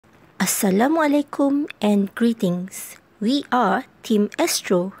Assalamualaikum and greetings. We are Team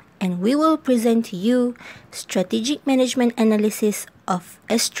Astro and we will present to you Strategic Management Analysis of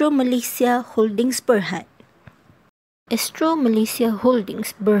Astro Malaysia Holdings Berhad. Astro Malaysia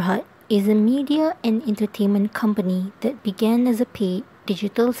Holdings Berhad is a media and entertainment company that began as a paid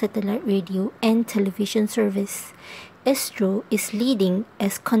digital satellite radio and television service. Astro is leading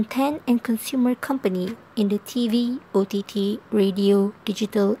as content and consumer company in the TV, OTT, radio,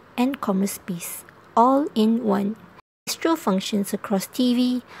 digital and commerce space, all in one. Astro functions across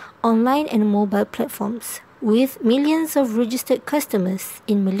TV, online and mobile platforms with millions of registered customers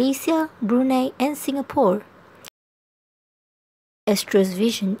in Malaysia, Brunei and Singapore. Astro's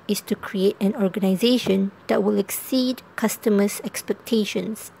vision is to create an organization that will exceed customers'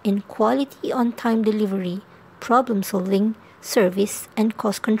 expectations in quality on-time delivery, problem solving, service, and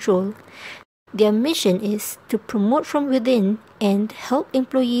cost control. Their mission is to promote from within and help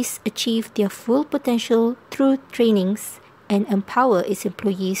employees achieve their full potential through trainings and empower its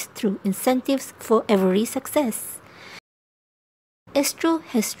employees through incentives for every success. Astro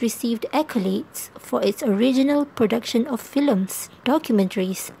has received accolades for its original production of films,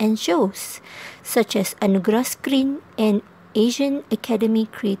 documentaries, and shows, such as Anugerah Screen and Asian Academy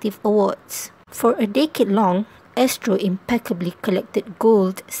Creative Awards. For a decade long, Astro impeccably collected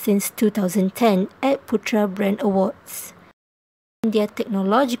gold since 2010 at Putra Brand Awards. In their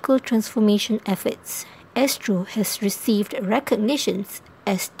technological transformation efforts, Astro has received recognitions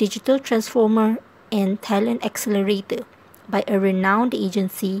as Digital Transformer and Talent Accelerator by a renowned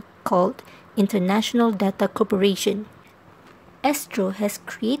agency called International Data Corporation. Astro has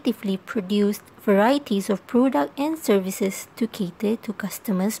creatively produced varieties of products and services to cater to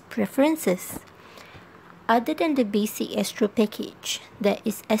customers' preferences. Other than the basic Astro package, there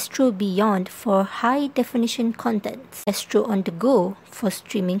is Astro Beyond for high-definition contents, Astro On The Go for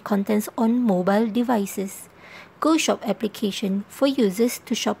streaming contents on mobile devices, Go Shop application for users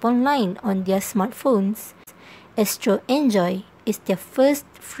to shop online on their smartphones. Astro Enjoy is their first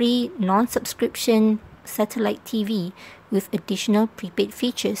free non-subscription satellite TV with additional prepaid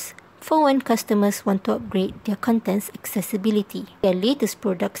features for when customers want to upgrade their content's accessibility. Their latest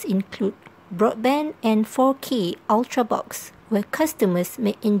products include broadband and 4K Ultra Box, where customers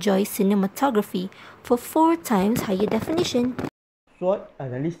may enjoy cinematography for 4 times higher definition. SWOT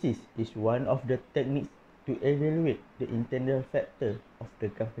analysis is one of the techniques to evaluate the internal factor of the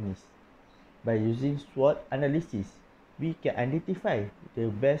companies. By using SWOT analysis, we can identify the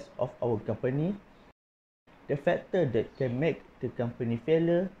best of our company, the factor that can make the company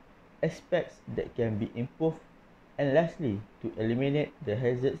failure, aspects that can be improved, and lastly, to eliminate the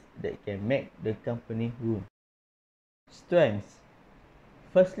hazards that can make the company ruin. Strengths.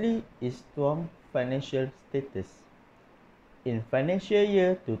 Firstly is strong financial status. In financial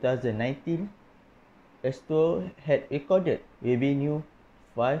year 2019, Astro had recorded revenue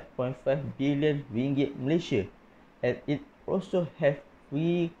 5.5 billion ringgit Malaysia, and it also have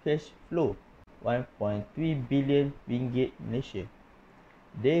free cash flow 1.3 billion ringgit Malaysia.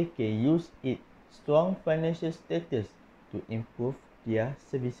 They can use its strong financial status to improve their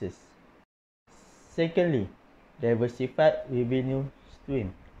services. Secondly, diversified revenue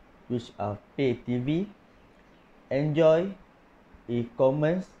stream, which are pay TV, Enjoy,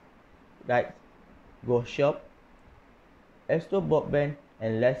 e-commerce, like Go Shop, Astro Broadband,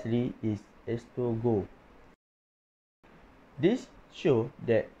 and lastly is Astro Go. This shows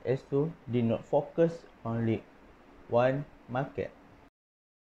that Astro did not focus only one market.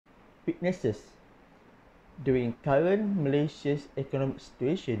 Weaknesses. During current Malaysia's economic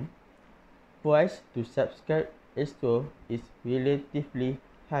situation, price to subscribe Astro is relatively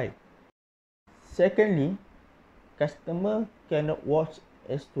high. Secondly, customer cannot watch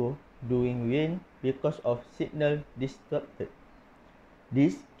Astro during rain because of signal disrupted.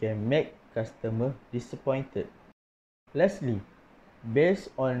 This can make customer disappointed. Lastly, based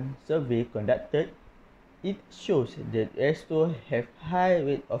on survey conducted, it shows that Astro have high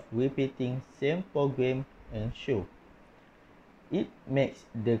rate of repeating same program and show. It makes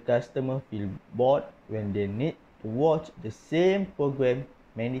the customer feel bored when they need to watch the same program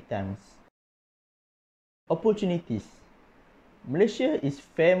many times. Opportunities. Malaysia is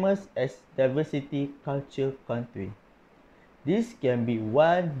famous as diversity culture country. This can be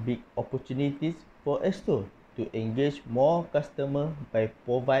one big opportunity for Astro to engage more customers by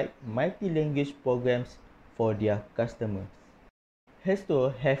provide multi-language programs for their customers. Astro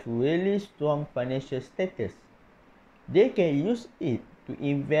have really strong financial status. They can use it to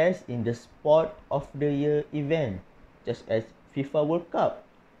invest in the sport of the year event, such as FIFA World Cup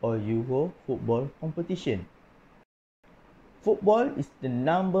or Euro football competition. Football is the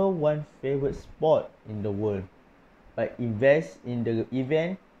number one favorite sport in the world. By invest in the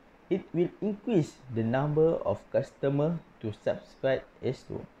event, it will increase the number of customers to subscribe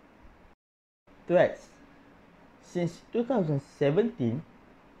Astro. Threats. Since 2017,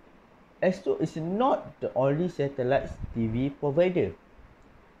 Astro is not the only satellite TV provider.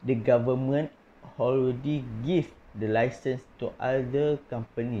 The government already gave the license to other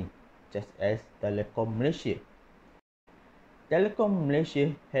companies such as Telekom Malaysia. Telekom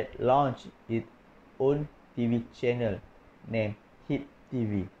Malaysia had launched its own TV channel named Hit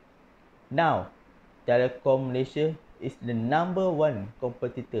TV. Now, Telekom Malaysia is the number one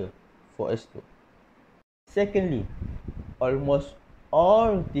competitor for Astro. Secondly, almost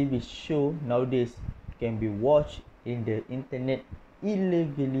all TV shows nowadays can be watched in the internet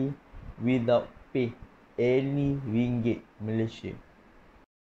illegally without pay any ringgit Malaysia.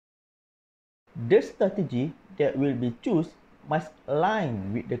 The strategy that will be chosen must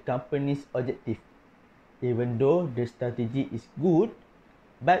align with the company's objective. Even though the strategy is good,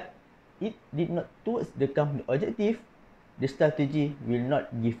 but it did not towards the company objective, the strategy will not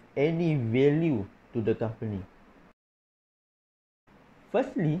give any value to the company.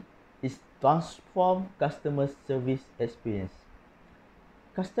 Firstly, is transform customer service experience.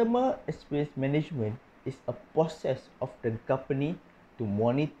 Customer experience management is a process of the company to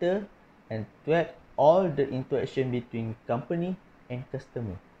monitor and track all the interaction between company and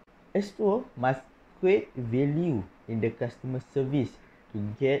customer. Astro must create value in the customer service to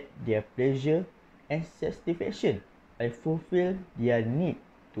get their pleasure and satisfaction and fulfill their need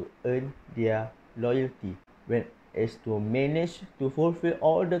to earn their loyalty. When Astro manage to fulfill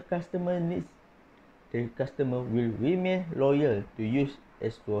all the customer needs, the customer will remain loyal to use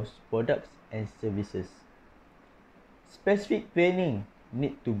Astro's products and services. Specific training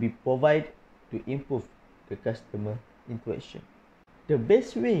need to be provided to improve the customer interaction. The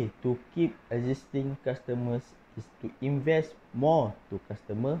best way to keep existing customers is to invest more to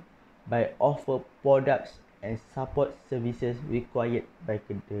customer by offer products and support services required by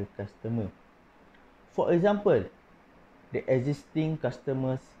the customer. For example, the existing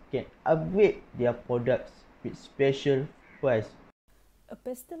customers can upgrade their products with special price. A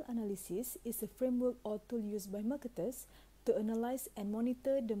pastel analysis is a framework or tool used by marketers to analyze and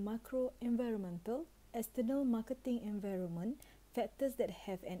monitor the macro-environmental, external marketing environment factors that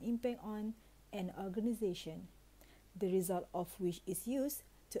have an impact on an organization, the result of which is used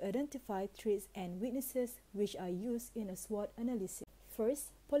to identify traits and weaknesses which are used in a SWOT analysis.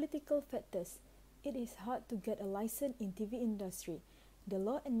 First, political factors. It is hard to get a license in TV industry. The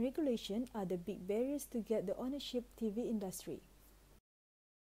law and regulation are the big barriers to get the ownership TV industry.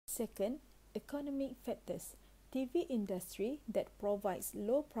 Second, economic factors. TV industry that provides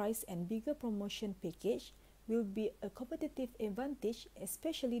low price and bigger promotion package will be a competitive advantage,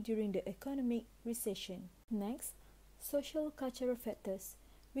 especially during the economic recession. Next, social cultural factors.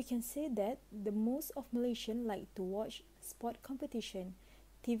 We can say that the most of Malaysians like to watch sport competition.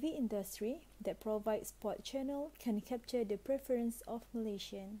 TV industry that provides sport channel can capture the preference of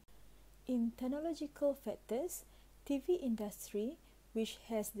Malaysians. In technological factors, TV industry which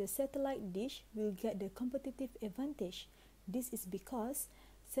has the satellite dish will get the competitive advantage. This is because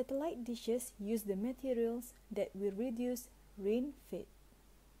satellite dishes use the materials that will reduce rain fade.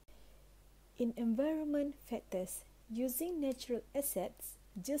 In environment factors, using natural assets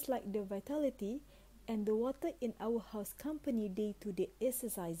just like the vitality and the water in our house company day-to-day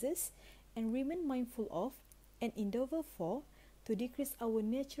exercises and remain mindful of and endeavor for to decrease our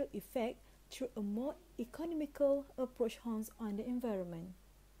natural effect through a more economical approach on the environment.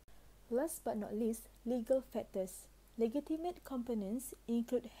 Last but not least, legal factors. Legitimate components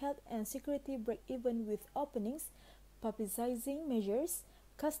include health and security break-even with openings, publicizing measures,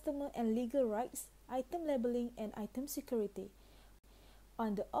 customer and legal rights, item labeling and item security.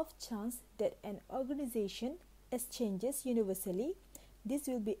 On the off chance that an organization exchanges universally, this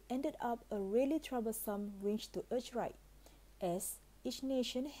will be ended up a really troublesome range to urge right, as each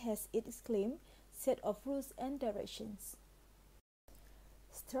nation has its claim set of rules and directions.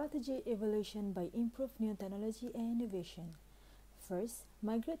 Strategy evaluation by improved new technology and innovation. First,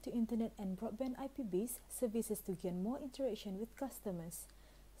 migrate to internet and broadband IP-based services to gain more interaction with customers.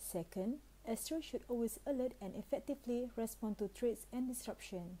 Second, Astro should always alert and effectively respond to threats and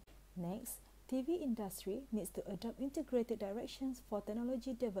disruption. Next, TV industry needs to adopt integrated directions for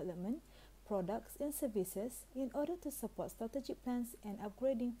technology development, products and services in order to support strategic plans and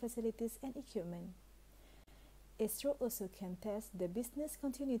upgrading facilities and equipment. Astro also can test the business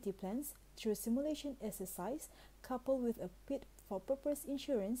continuity plans through simulation exercise coupled with a fit-for-purpose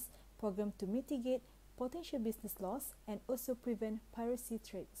insurance program to mitigate potential business loss and also prevent piracy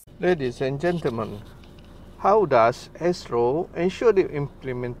threats. Ladies and gentlemen, how does Astro ensure the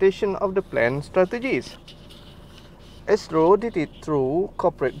implementation of the planned strategies? Astro did it through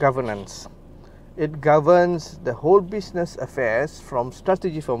corporate governance. It governs the whole business affairs from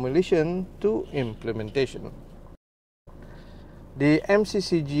strategy formulation to implementation. The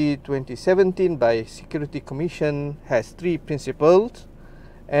MCCG 2017 by Security Commission has 3 principles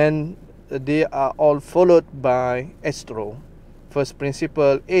and they are all followed by Astro. First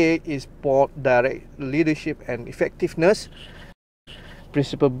principle A is board direct leadership and effectiveness.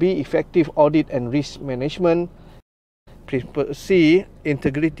 Principle B, effective audit and risk management. Principle C,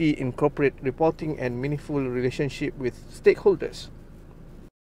 integrity in corporate reporting and meaningful relationship with stakeholders.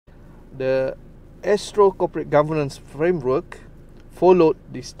 The Astro corporate governance framework followed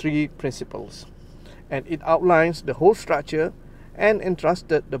these 3 principles, and it outlines the whole structure and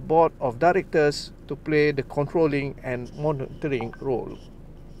entrusted the board of directors to play the controlling and monitoring role.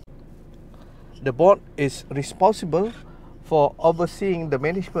 The board is responsible for overseeing the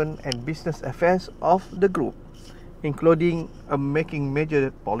management and business affairs of the group, including making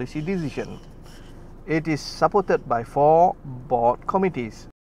major policy decisions. It is supported by 4 board committees,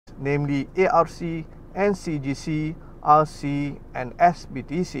 namely ARC, NCGC, RC and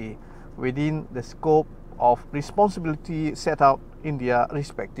SBTC, within the scope of responsibility set out in their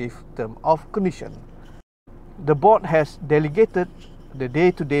respective term of condition. The board has delegated the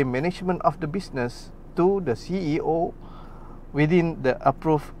day-to-day management of the business to the CEO within the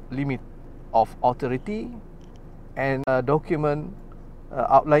approved limit of authority and a document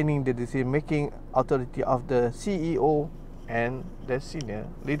outlining the decision-making authority of the CEO and the senior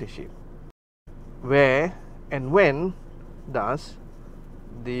leadership. Where and when does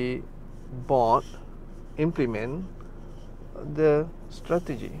the board implement the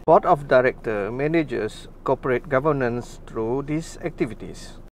strategy? Board of Directors manages corporate governance through these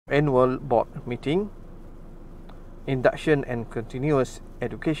activities: annual board meeting, induction and continuous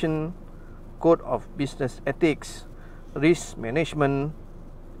education, code of business ethics, risk management,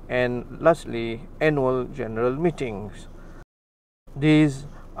 and lastly, annual general meetings. These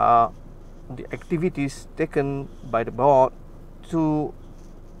are the activities taken by the board to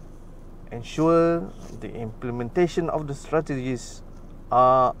ensure the implementation of the strategies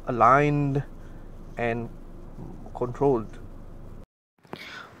are aligned and controlled.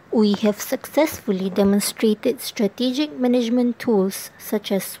 We have successfully demonstrated strategic management tools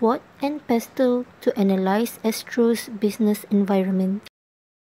such as SWOT and PESTEL to analyze Astro's business environment.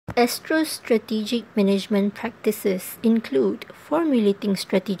 Astro's strategic management practices include formulating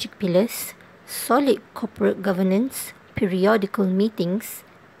strategic pillars, solid corporate governance, periodical meetings,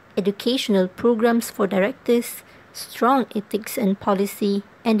 educational programs for directors, strong ethics and policy,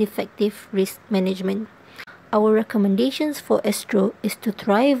 and effective risk management. Our recommendations for Astro is to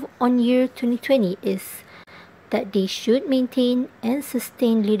thrive on year 2020 is that they should maintain and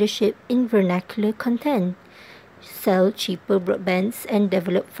sustain leadership in vernacular content, sell cheaper broadbands and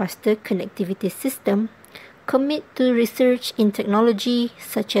develop faster connectivity system, commit to research in technology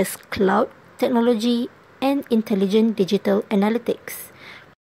such as cloud technology and intelligent digital analytics,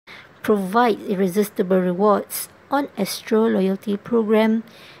 provide irresistible rewards on Astro loyalty program,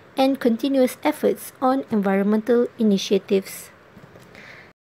 and continuous efforts on environmental initiatives.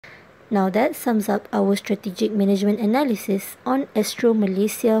 Now that sums up our strategic management analysis on Astro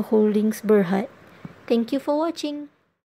Malaysia Holdings Berhad. Thank you for watching.